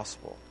of the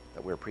gospel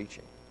that we're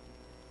preaching,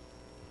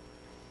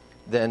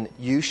 then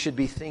you should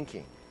be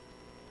thinking,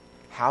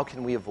 how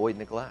can we avoid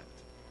neglect?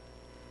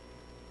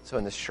 So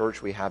in this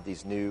church, we have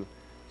these new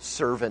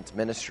servant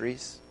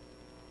ministries,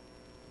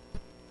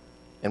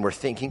 and we're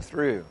thinking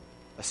through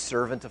a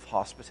servant of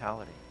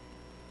hospitality,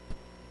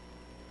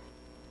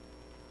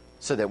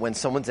 so that when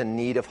someone's in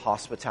need of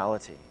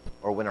hospitality,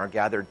 or when our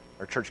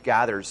church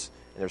gathers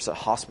and there's a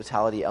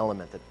hospitality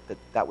element,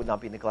 that would not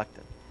be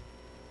neglected.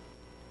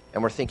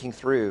 And we're thinking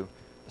through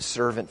a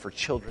servant for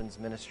children's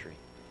ministry.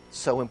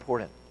 So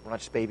important. We're not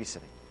just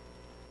babysitting.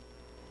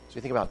 So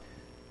we think about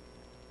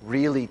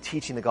really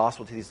teaching the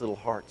gospel to these little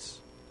hearts.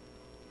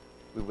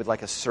 We would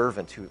like a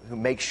servant who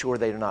makes sure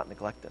they are not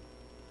neglected.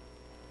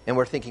 And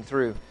we're thinking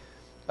through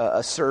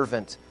a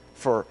servant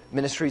for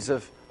ministries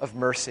of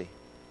mercy,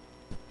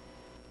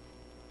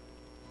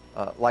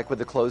 like with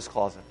the Clothes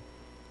Closet,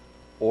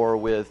 or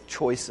with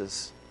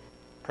Choices,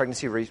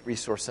 Pregnancy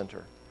Resource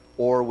Center,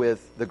 or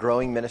with the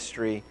growing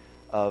ministry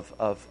of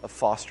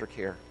foster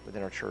care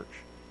within our church,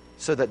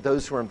 so that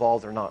those who are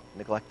involved are not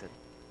neglected.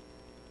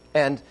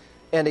 And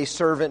a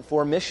servant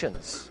for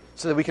missions,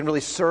 so that we can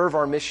really serve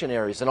our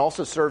missionaries and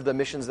also serve the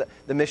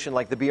mission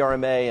like the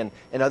BRMA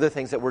and other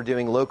things that we're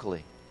doing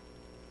locally.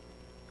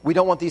 We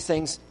don't want these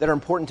things that are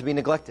important to be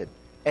neglected.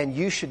 And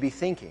you should be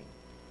thinking,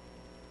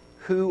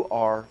 who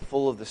are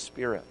full of the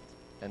Spirit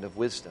and of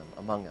wisdom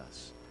among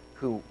us,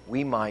 who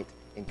we might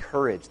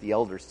encourage the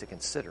elders to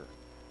consider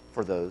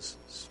for those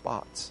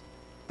spots.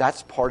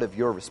 That's part of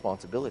your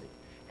responsibility.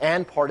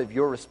 And part of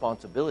your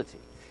responsibility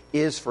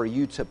is for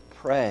you to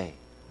pray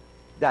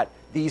that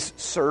these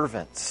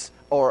servants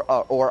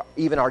or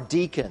even our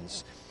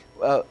deacons,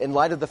 in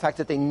light of the fact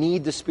that they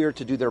need the Spirit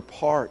to do their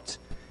part,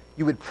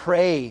 you would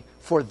pray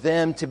for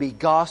them to be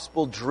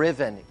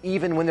gospel-driven,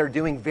 even when they're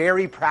doing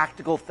very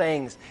practical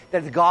things,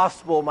 that the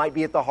gospel might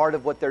be at the heart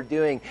of what they're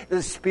doing.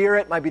 The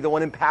Spirit might be the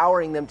one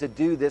empowering them to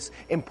do this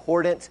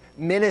important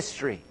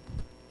ministry.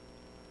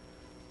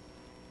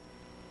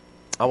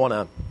 I want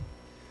to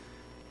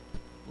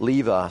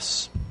leave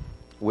us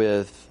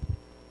with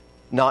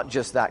not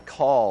just that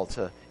call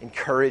to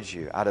encourage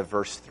you out of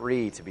verse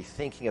 3 to be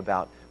thinking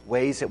about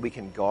ways that we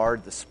can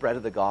guard the spread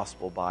of the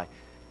gospel by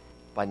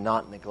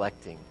not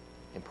neglecting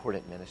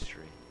important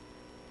ministry.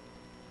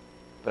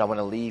 But I want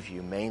to leave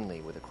you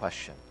mainly with a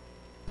question.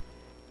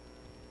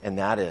 And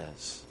that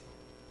is,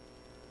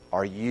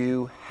 are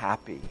you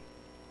happy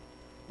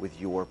with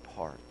your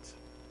part?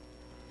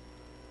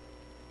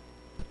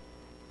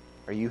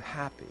 Are you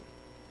happy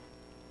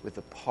with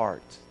the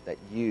part that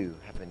you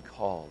have been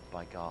called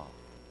by God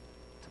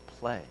to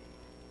play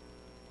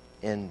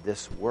in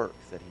this work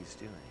that He's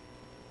doing?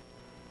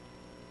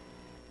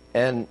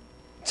 And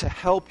to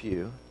help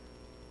you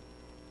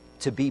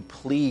to be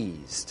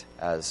pleased,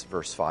 as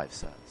verse 5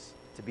 says,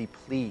 to be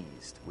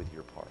pleased with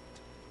your part.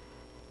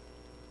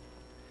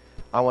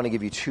 I want to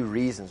give you 2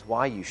 reasons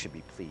why you should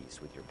be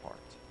pleased with your part.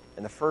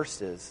 And the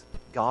first is,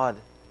 God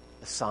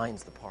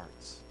assigns the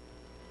parts.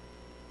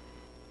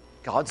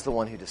 God's the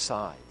one who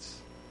decides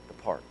the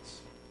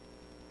parts.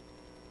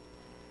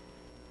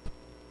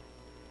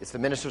 It's the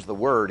ministers of the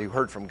Word who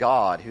heard from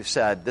God who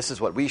said, this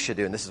is what we should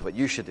do and this is what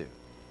you should do.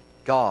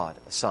 God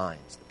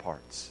assigns the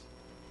parts.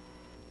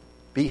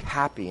 Be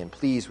happy and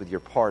pleased with your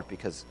part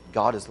because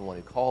God is the one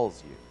who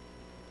calls you.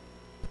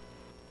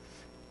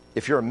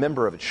 If you're a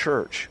member of a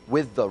church,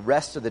 with the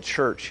rest of the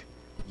church,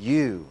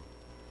 you,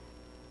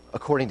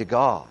 according to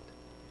God,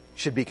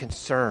 should be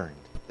concerned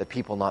that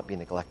people not be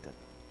neglected.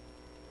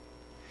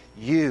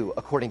 You,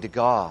 according to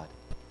God,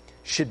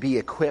 should be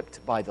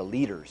equipped by the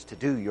leaders to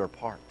do your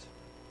part.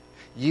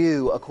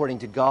 You, according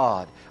to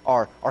God,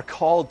 are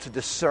called to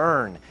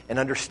discern and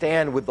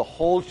understand with the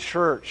whole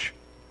church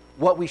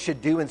what we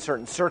should do in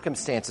certain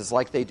circumstances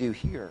like they do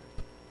here.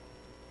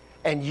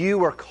 And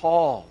you are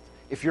called,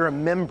 if you're a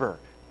member,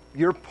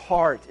 your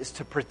part is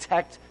to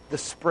protect the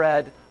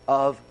spread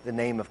of the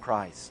name of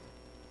Christ.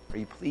 Are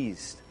you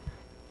pleased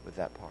with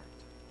that part?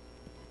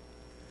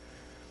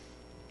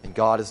 And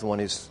God is the one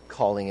who's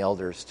calling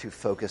elders to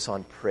focus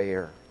on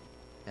prayer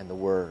and the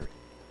Word.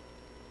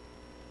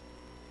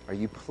 Are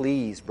you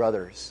pleased,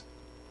 brothers,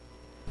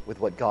 with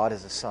what God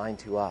has assigned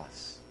to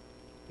us?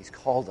 He's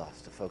called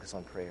us to focus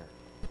on prayer,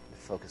 to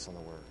focus on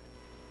the Word.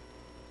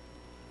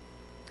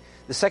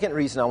 The second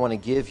reason I want to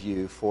give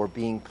you for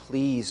being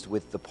pleased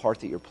with the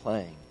part that you're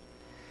playing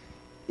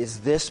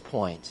is this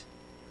point,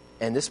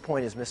 and this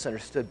point is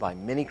misunderstood by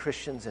many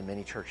Christians and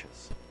many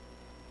churches.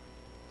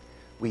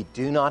 We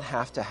do not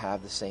have to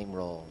have the same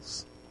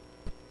roles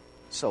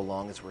so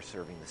long as we're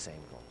serving the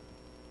same goal.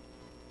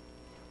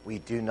 We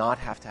do not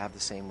have to have the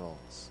same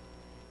roles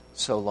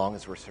so long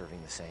as we're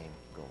serving the same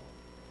goal.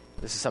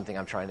 This is something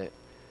I'm trying to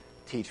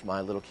teach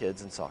my little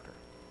kids in soccer.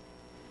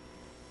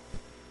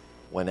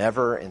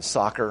 Whenever in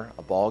soccer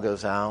a ball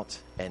goes out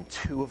and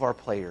 2 of our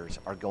players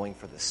are going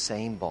for the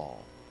same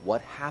ball,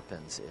 what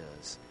happens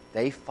is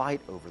they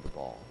fight over the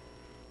ball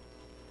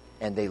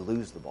and they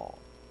lose the ball.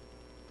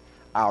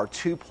 Our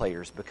 2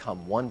 players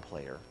become 1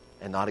 player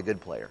and not a good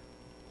player.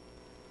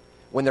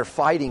 When they're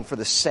fighting for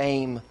the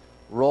same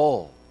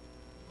role,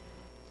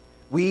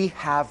 we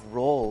have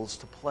roles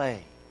to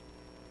play.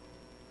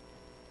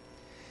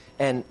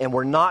 And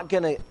we're not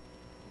going to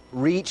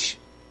reach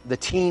the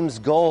team's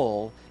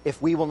goal if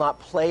we will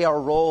not play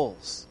our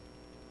roles.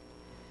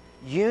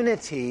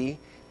 Unity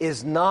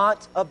is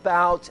not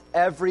about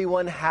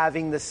everyone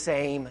having the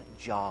same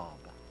job.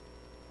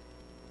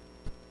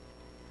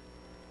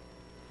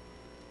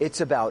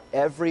 It's about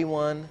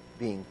everyone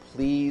being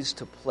pleased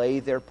to play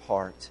their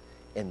part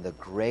in the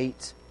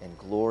great and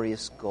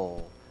glorious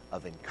goal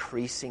of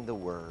increasing the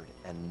Word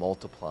and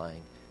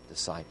multiplying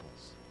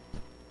disciples.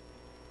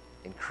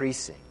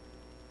 Increasing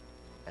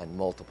and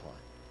multiplying.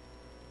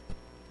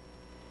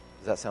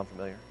 Does that sound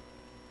familiar?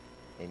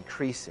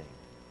 Increasing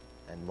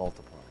and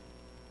multiplying.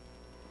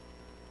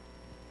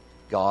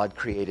 God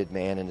created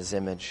man in His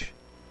image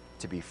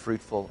to be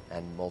fruitful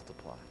and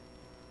multiply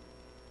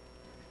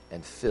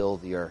and fill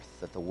the earth,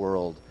 that the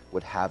world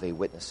would have a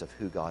witness of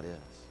who God is.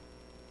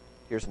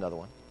 Here's another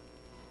one.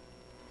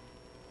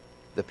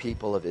 The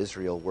people of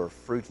Israel were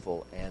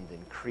fruitful and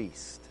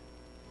increased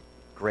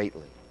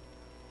greatly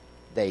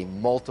they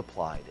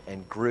multiplied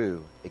and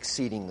grew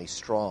exceedingly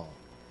strong,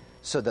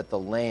 so that the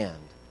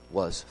land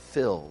was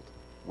filled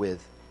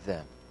with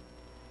them.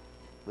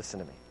 Listen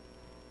to me.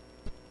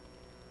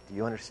 Do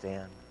you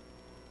understand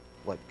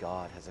what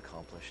God has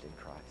accomplished in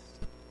Christ?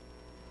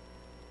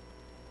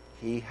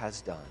 He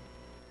has done,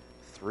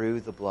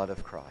 through the blood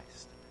of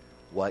Christ,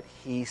 what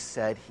he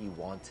said he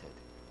wanted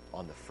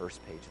on the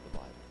first page of the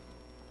Bible.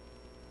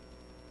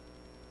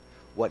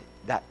 What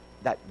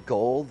that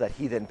goal that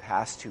he then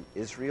passed to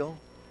Israel,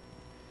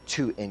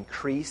 to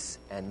increase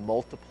and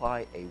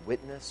multiply a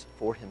witness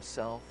for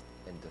himself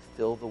and to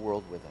fill the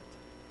world with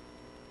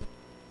it.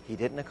 He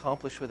didn't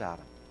accomplish with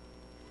Adam.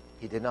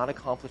 He did not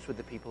accomplish with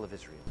the people of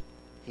Israel.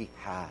 He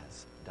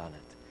has done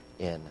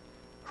it in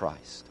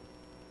Christ.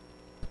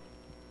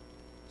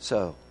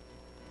 So,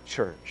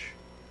 church,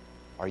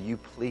 are you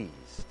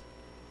pleased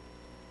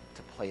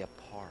to play a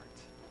part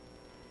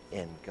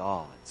in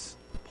God's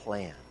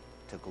plan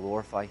to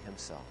glorify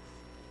himself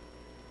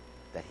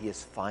that he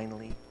has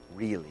finally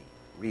really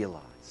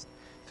realized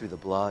through the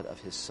blood of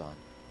his Son?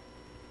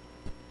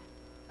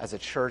 As a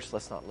church,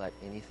 let's not let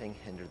anything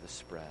hinder the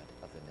spread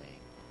of the name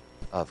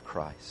of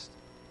Christ.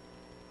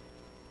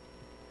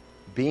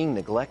 Being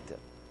neglected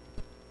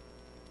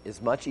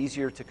is much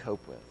easier to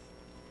cope with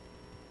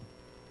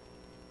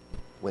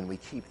when we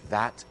keep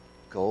that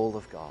goal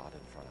of God in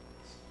front of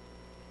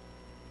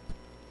us.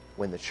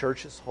 When the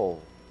church is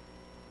whole,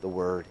 the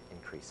word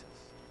increases.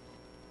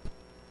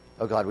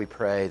 Oh God, we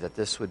pray that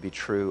this would be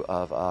true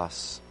of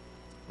us,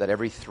 that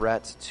every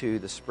threat to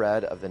the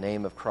spread of the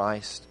name of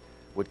Christ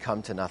would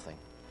come to nothing,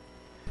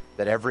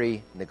 that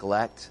every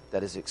neglect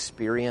that is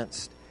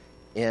experienced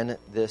in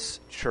this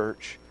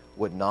church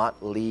would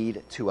not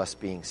lead to us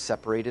being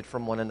separated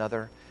from one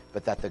another,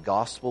 but that the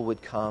gospel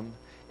would come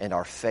and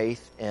our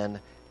faith in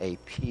a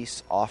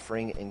peace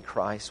offering in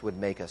Christ would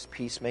make us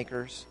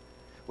peacemakers,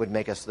 would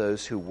make us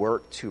those who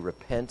work to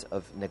repent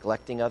of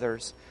neglecting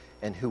others,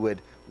 and who would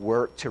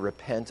work to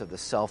repent of the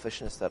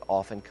selfishness that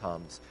often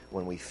comes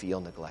when we feel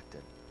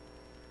neglected.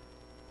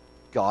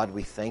 God,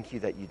 we thank you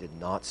that you did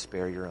not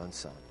spare your own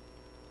Son.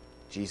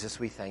 Jesus,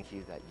 we thank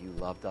you that you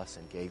loved us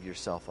and gave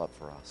yourself up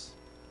for us,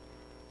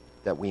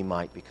 that we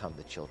might become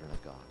the children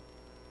of God.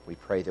 We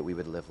pray that we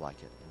would live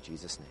like it. In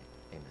Jesus' name,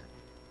 amen.